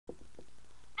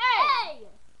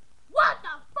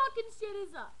it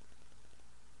is up.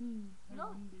 You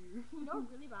know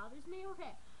what really bothers me?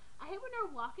 Okay, I hate when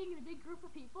they're walking in a big group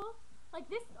of people. Like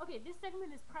this. Okay, this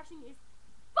segment is pressing is.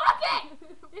 Fuck it!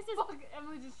 This is. Fuck,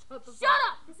 Emily, just shut the. Shut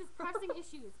up! This is pressing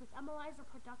issues with Emilizer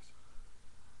Production.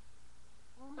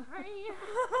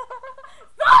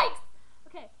 Yikes!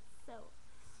 Okay, so.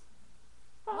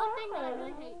 One thing that I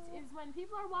really hate is when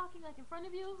people are walking like in front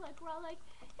of you, like we're all like,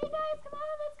 "Hey guys, come on,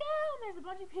 let's go!" And there's a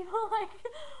bunch of people like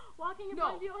walking in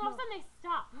front of you, and all of a sudden they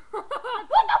stop. Like,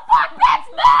 what the fuck, bitch,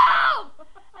 move!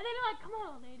 And then they're like, "Come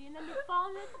on, old lady," and then you fall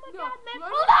and they're like, "Oh my god, man,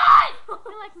 hold on!" And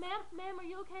they're like, "Ma'am, are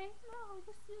you okay?" "No,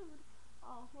 you're sued."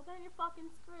 "Oh, well then you're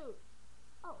fucking screwed."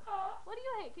 Oh, what do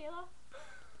you hate, Kayla?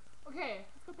 Okay.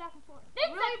 Let's go back and forth.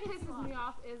 What really pisses me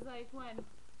off is like when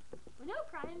you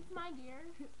crying into my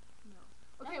gears. No.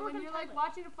 Okay, when you're like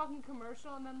watching a fucking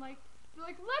commercial and then like they're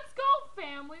like, "Let's go,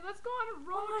 family, let's go on a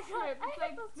road trip." It's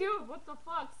like, dude, what the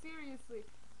fuck? Seriously.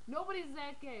 Nobody's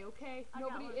that gay, okay?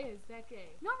 Nobody is that gay.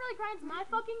 You know what really grinds my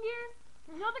fucking gears?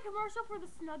 You know the commercial for the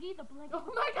Snuggie, the blanket? Oh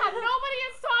my god, nobody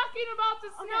is talking about the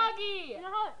Snuggie! You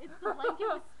know how it's the blanket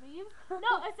with sleeves?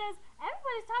 No, it says,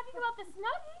 everybody's talking about the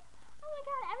Snuggie? Oh my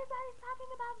god, everybody's talking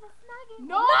about the Snuggie.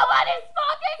 Nobody's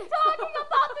fucking talking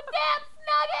about the damn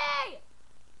Snuggie!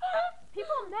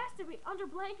 People masturbate under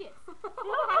blankets. They don't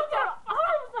put their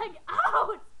arms like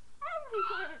out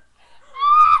everywhere.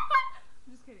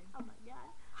 I'm just kidding. Oh my god.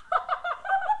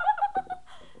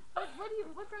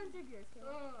 What grinds your gears,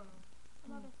 Kayla?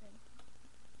 Another thing.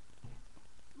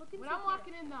 When I'm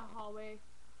walking in the hallway,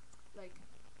 like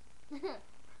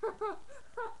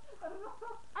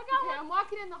I'm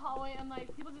walking in the hallway and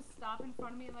like people just stop in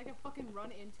front of me and like I fucking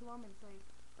run into them and it's like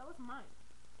that was mine.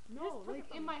 No, like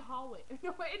in my hallway.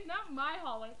 No, it's not my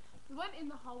hallway. We went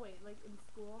in the hallway, like in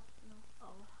school. You know?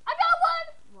 Oh. I got one!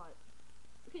 What?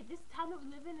 Okay, this town that we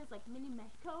live in is like mini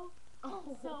Mexico.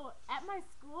 Oh. So at my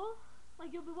school,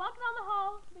 like you'll be walking down the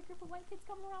hall, big group of white kids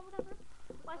coming around, whatever.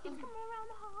 White kids coming around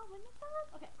the hall when it's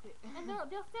fun. Okay. And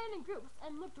they'll stand in groups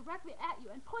and look directly at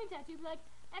you and point at you, be like,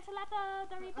 "Enchilada,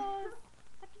 Doritos,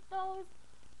 taquitos."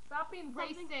 Stop being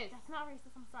racist. That's not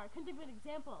racist. I'm sorry. Couldn't think of an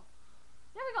example.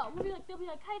 There we go. They'll be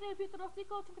like, "Kaide,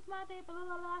 Pitorosico, Chukatamate, blah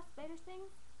blah blah," Spanish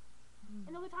things.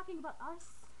 And they'll be talking about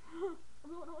us.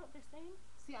 We won't know what they're saying.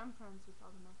 See, I'm friends with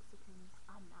all the Mexicans.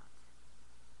 I'm not.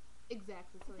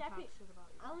 Exactly, so they talk shit about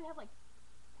you. I only have like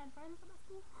 10 friends in my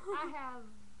school. I have.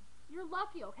 You're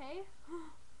lucky, okay?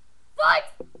 Fight!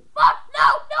 Fuck! No!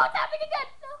 No, it's happening again!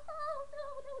 No! No!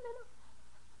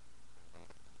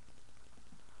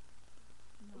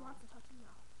 It wants to touch you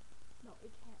now. No,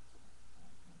 it can't.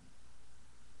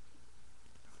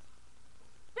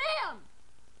 Bam!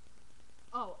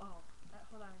 Oh.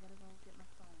 Hold on, I gotta go get my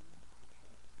phone.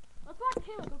 Let's watch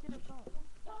Kayla go get her phone.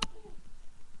 Stop it.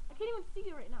 I can't even see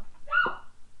you right now.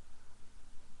 Stop!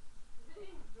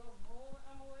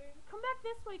 Come back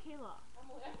this way, Kayla.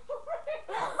 Oh, that's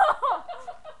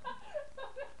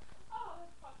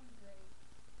fucking great.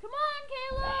 Come on,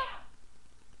 Kayla! Bam!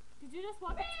 Did you just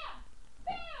walk? Bam!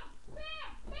 Bam! Bam!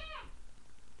 Bam!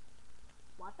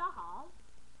 What the hell?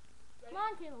 Come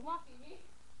on, Kayla, walk. You see me?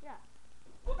 Yeah.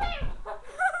 Oh, bam!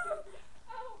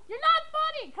 You're not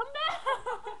funny! Come back!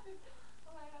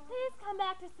 Please come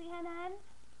back to CNN.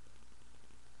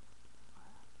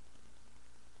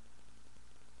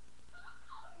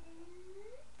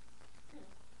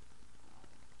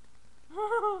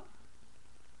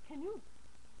 Can you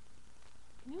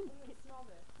smell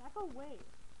this? back away?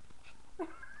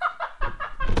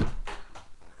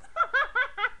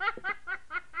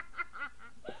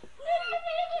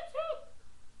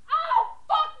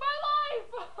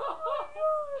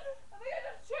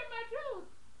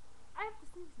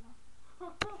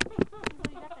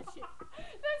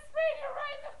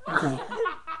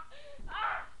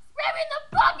 Screaming the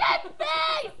fucking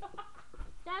face!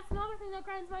 That's another thing that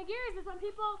grinds my gears is when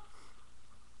people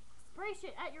spray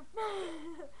shit at your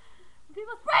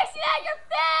people spray shit at your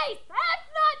face! That's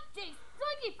not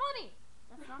funny!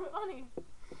 That's not funny.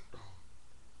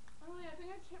 Emily, I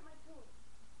think I chipped my tooth.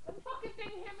 That fucking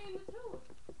thing hit me in the tooth.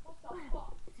 What the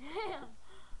fuck? Damn.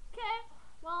 Okay,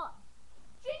 well,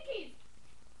 Jinkies!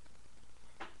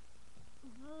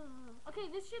 okay,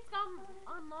 this shit's gone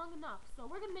on long enough, so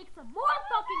we're gonna make some more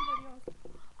fucking videos.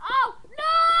 Oh,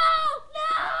 no! No!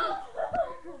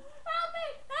 Help me!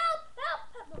 Help! No,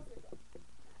 seriously.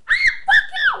 Fuck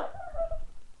you!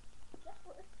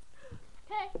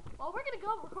 Okay, well, we're gonna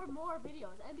go record more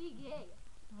videos and be gay.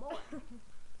 More.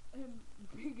 And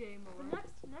be gay more.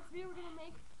 The next video we're gonna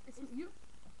make is your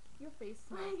face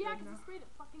smells yeah, good because now. you sprayed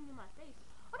it fucking in my face.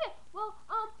 Okay, well,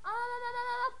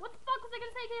 what the fuck was I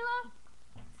gonna say, Kayla?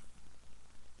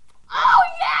 Oh,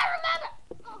 yeah, remember!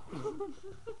 We're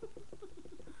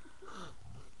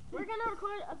gonna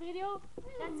record a video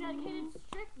that's dedicated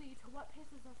strictly to what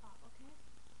pisses us off, okay?